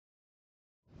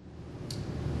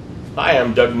Hi,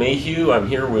 I'm Doug Mayhew. I'm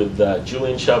here with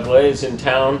Julien Chable, is in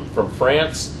town from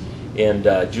France, and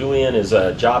Julien is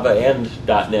a Java and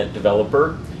 .NET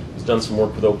developer. He's done some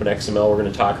work with Open XML we're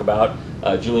going to talk about.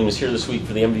 Julien was here this week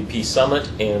for the MVP Summit,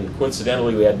 and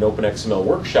coincidentally we had an Open XML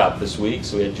workshop this week,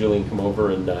 so we had Julien come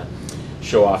over and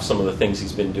show off some of the things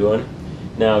he's been doing.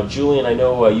 Now, Julien, I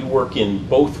know you work in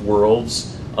both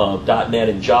worlds, .NET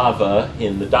and Java.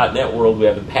 In the .NET world, we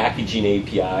have the packaging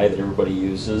API that everybody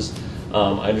uses.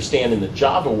 I understand in the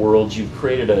Java world, you've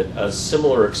created a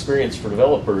similar experience for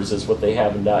developers as what they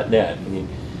have in .NET. Can you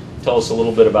tell us a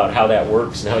little bit about how that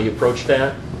works and how you approach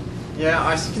that? Yeah,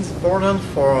 I think it's important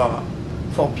for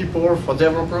people, for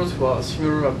developers who are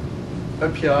similar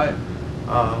API,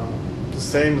 the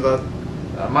same that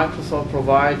Microsoft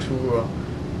provide to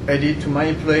edit, to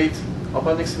manipulate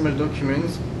Open XML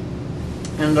documents.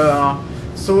 And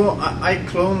so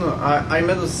I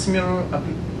made a similar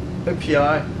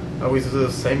API with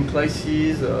the same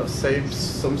classes,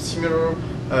 some similar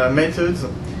methods,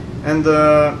 and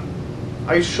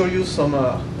I'll show you some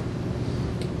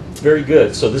very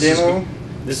good. So this demo.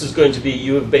 This is going to be,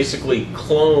 you have basically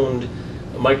cloned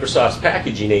Microsoft's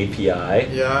packaging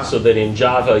API, yeah, so that in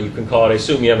Java you can call it, I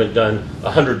assume you haven't done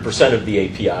 100% of the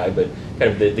API, but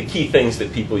kind of the key things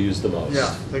that people use the most.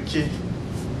 Yeah, the key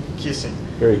thing.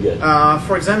 Very good.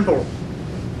 For example,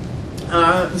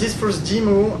 this first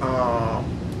demo,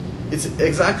 it's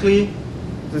exactly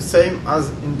the same as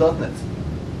in .NET.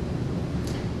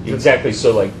 Exactly.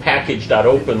 So like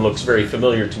package.open looks very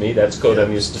familiar to me. That's code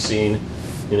I'm used to seeing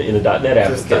in a .NET application.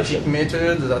 The static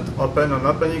method that open an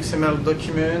Open XML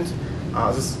document.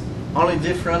 The only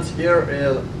difference here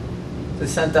is the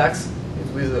syntax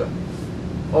is with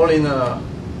all in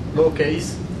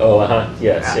lowercase. Oh,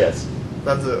 yes, yeah. yes.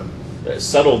 That's the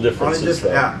subtle differences.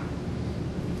 Yeah.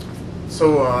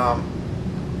 So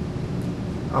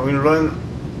I will run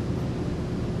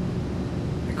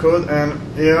the code, and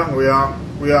here we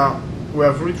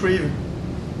have retrieved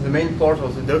the main part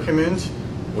of the document,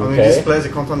 and we display the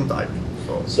content type.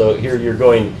 So here you're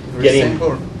going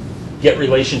get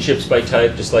relationships by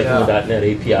type, just like in the .NET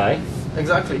API.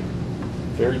 Exactly.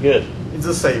 Very good. It's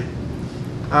the same,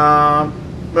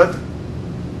 but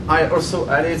I also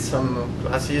added some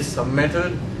classes, some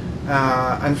method,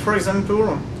 and for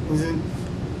example,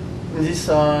 in this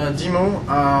demo,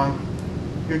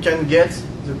 you can get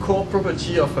the core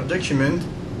property of a document.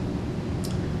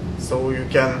 So you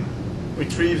can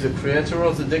retrieve the creator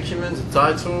of the document, the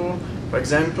title, for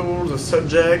example, the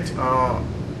subject.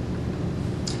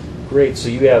 Great. So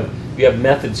you have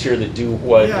methods here that do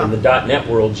what in the .NET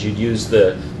world you'd use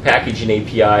the packaging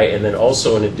API, and then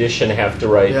also in addition have to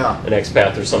write an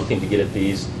XPath or something to get at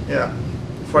these. Yeah.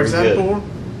 For example,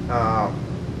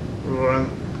 we run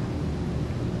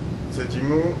the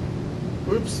demo.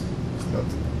 Oops, it's not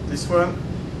this one.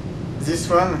 This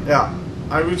one, yeah.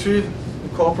 I retrieve the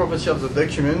core property of the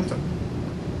document.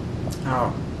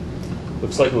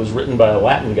 Looks like it was written by a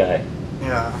Latin guy.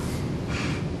 Yeah.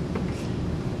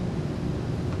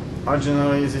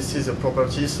 Originally, this is a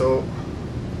property, so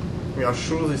we are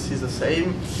sure this is the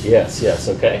same. Yes, yes,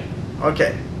 okay.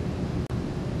 Okay.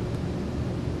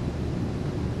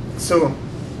 So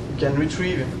you can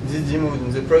retrieve this demo.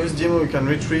 In the previous demo, you can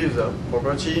retrieve the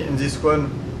property. In this one,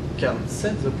 you can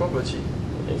set the property.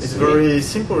 It's very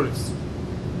simple.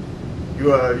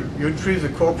 You retrieve the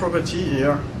core property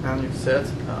here, and you set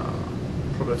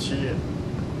property.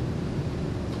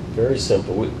 Very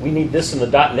simple. We need this in the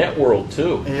 .NET world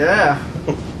too. Yeah.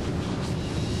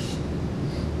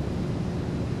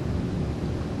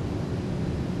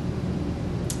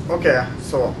 Okay,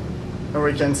 so here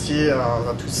we can see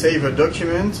that to save a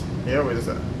document here with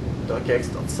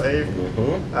docx.save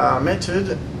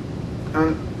method,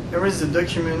 and here is the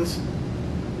document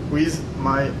with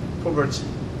my property.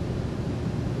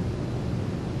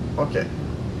 Okay.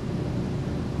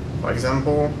 For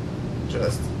example,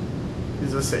 just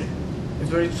is the same. It's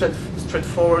very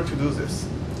straightforward to do this.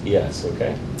 Yes.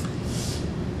 Okay.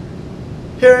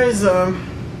 Here is a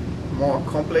more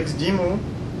complex demo,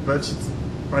 but it's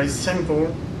very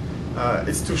simple.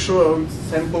 It's to show how it's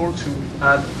simple to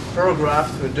add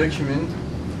paragraph to a document.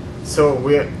 So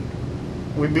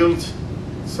we built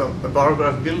a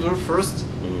paragraph builder first,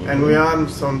 and we add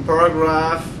some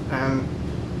paragraph, and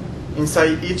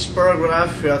inside each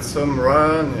paragraph we add some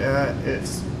run.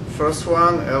 It's first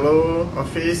one, hello,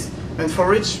 office, and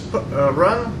for each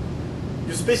run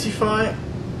you specify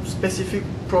specific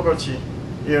property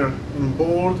here in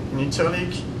bold, in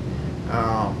italic.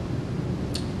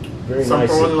 Very some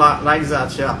nice. Like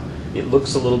that, yeah. It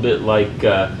looks a little bit like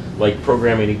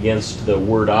programming against the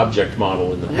word object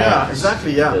model in the past. Yeah,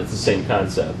 exactly, yeah. It's the same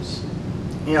concepts.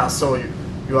 Yeah, so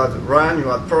you add run,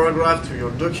 you add paragraph to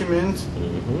your document,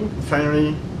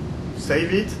 finally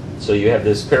save it. So you have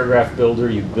this paragraph builder,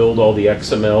 you build all the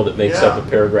XML that makes up a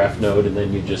paragraph node, and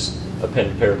then you just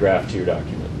append paragraph to your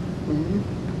document.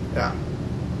 Yeah.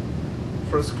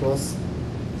 First close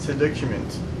the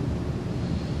document.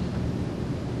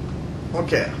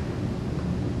 Okay.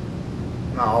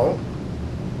 Now.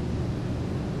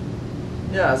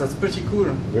 Yeah, that's pretty cool.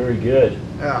 Very good.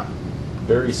 Yeah.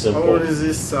 Very simple. All is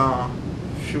this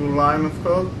few line of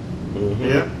code?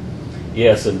 Yeah.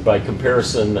 Yes, and by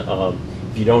comparison,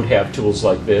 if you don't have tools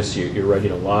like this, you're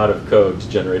writing a lot of code to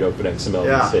generate Open XML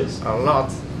these days. A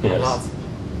lot. Yes. A lot.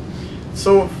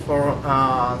 So for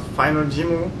final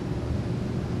demo,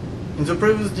 in the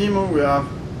previous demo we have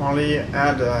only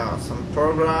add some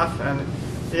paragraph, and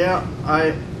here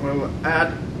I will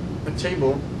add a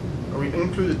table. We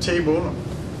include a table.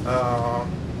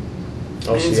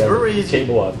 It's very easy.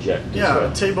 Table object.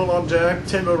 Yeah, table object,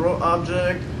 table row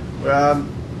object.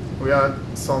 We had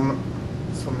some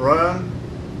run,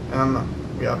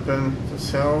 and we append the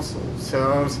cells,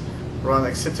 run,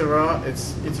 etc.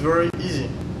 It's very easy.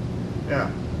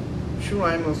 Yeah, few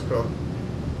lines of code.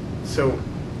 So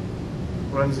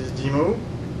run this demo.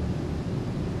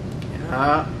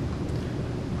 Yeah,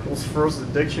 close first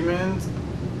the document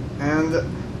and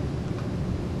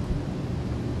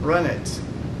run it.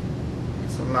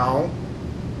 So now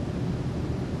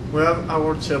we have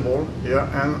our table here,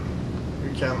 and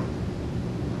we can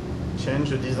change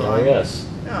the design. Oh yes.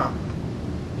 Yeah.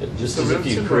 Just as if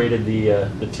you created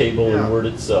the table in Word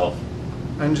itself.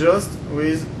 And just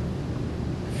with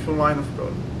a few lines of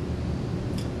code.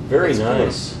 Very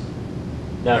nice. Cool.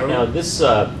 Now this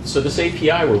so this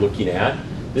API we're looking at,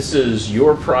 this is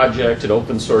your project, an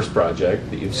open source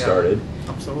project that you've started.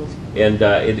 Absolutely. And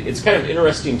it's kind of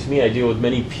interesting to me. I deal with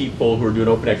many people who are doing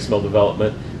Open XML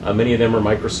development. Many of them are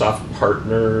Microsoft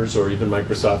partners or even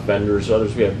Microsoft vendors,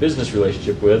 others we have a business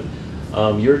relationship with.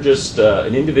 You're just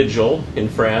an individual in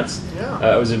France. Yeah.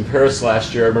 I was in Paris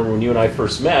last year. I remember when you and I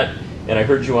first met, and I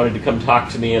heard you wanted to come talk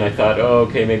to me, and I thought, oh,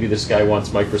 okay, maybe this guy wants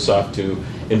Microsoft to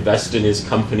invest in his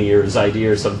company or his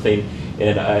idea or something.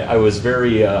 And I was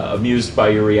very amused by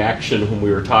your reaction when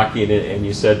we were talking, and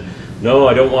you said, no,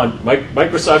 I don't want,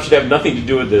 Microsoft should have nothing to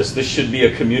do with this. This should be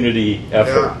a community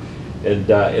effort.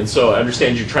 Yeah. And so I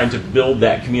understand you're trying to build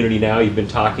that community now. You've been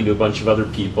talking to a bunch of other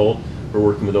people who are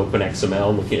working with Open XML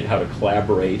and looking at how to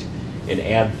collaborate and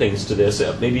add things to this.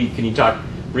 Maybe can you talk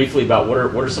briefly about what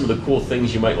are some of the cool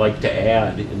things you might like to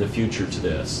add in the future to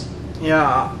this?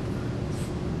 Yeah.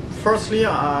 Firstly,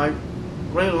 I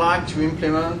really like to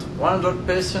implement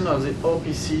 100% of the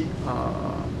OPC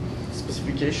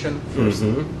specification first.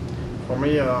 For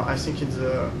me, I think it's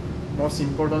the most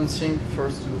important thing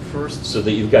first to do first. So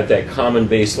that you've got that common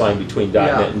baseline between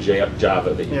 .NET and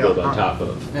Java that you build on top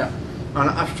of. Yeah, and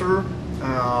after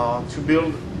to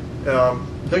build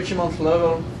document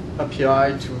level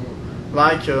API to,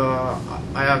 like I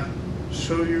have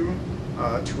shown you,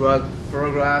 to add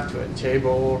paragraph to a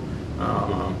table,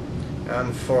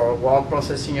 and for word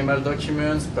processing ML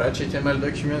documents, spreadsheet ML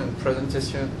document, and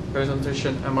presentation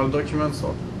ML documents.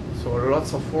 So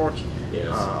lots of work.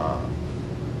 Yes.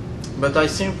 But I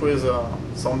think with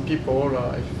some people,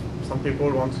 if some people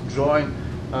want to join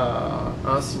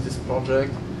us in this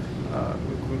project,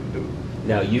 we could do.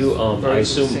 Now you, I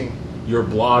assume your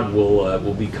blog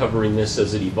will be covering this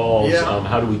as it evolves. Yeah.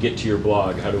 How do we get to your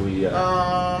blog? How do we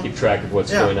keep track of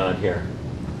what's going on here?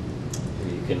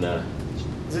 You can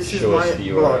show us the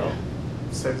URL. Blog.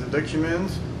 Save the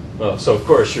document. Oh, so of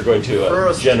course you're going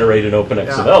to generate an Open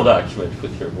XML document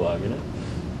with your blog in it.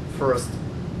 First,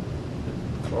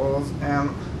 close, and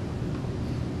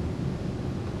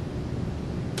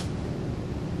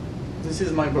this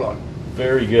is my blog.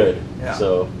 Very good. Yeah.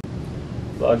 So,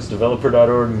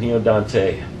 blogsdeveloper.org, Neo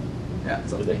Dante. Yeah.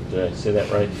 Did I say that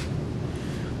right?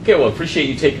 Okay, well, appreciate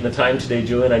you taking the time today,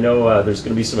 Julien. I know there's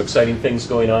going to be some exciting things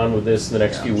going on with this in the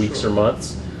next few weeks or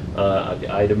months.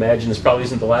 I'd imagine this probably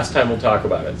isn't the last time we'll talk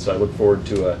about it, so I look forward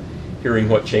to hearing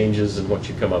what changes and what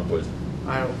you come up with.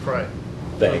 I will try.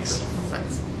 Thanks.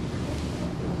 Thanks.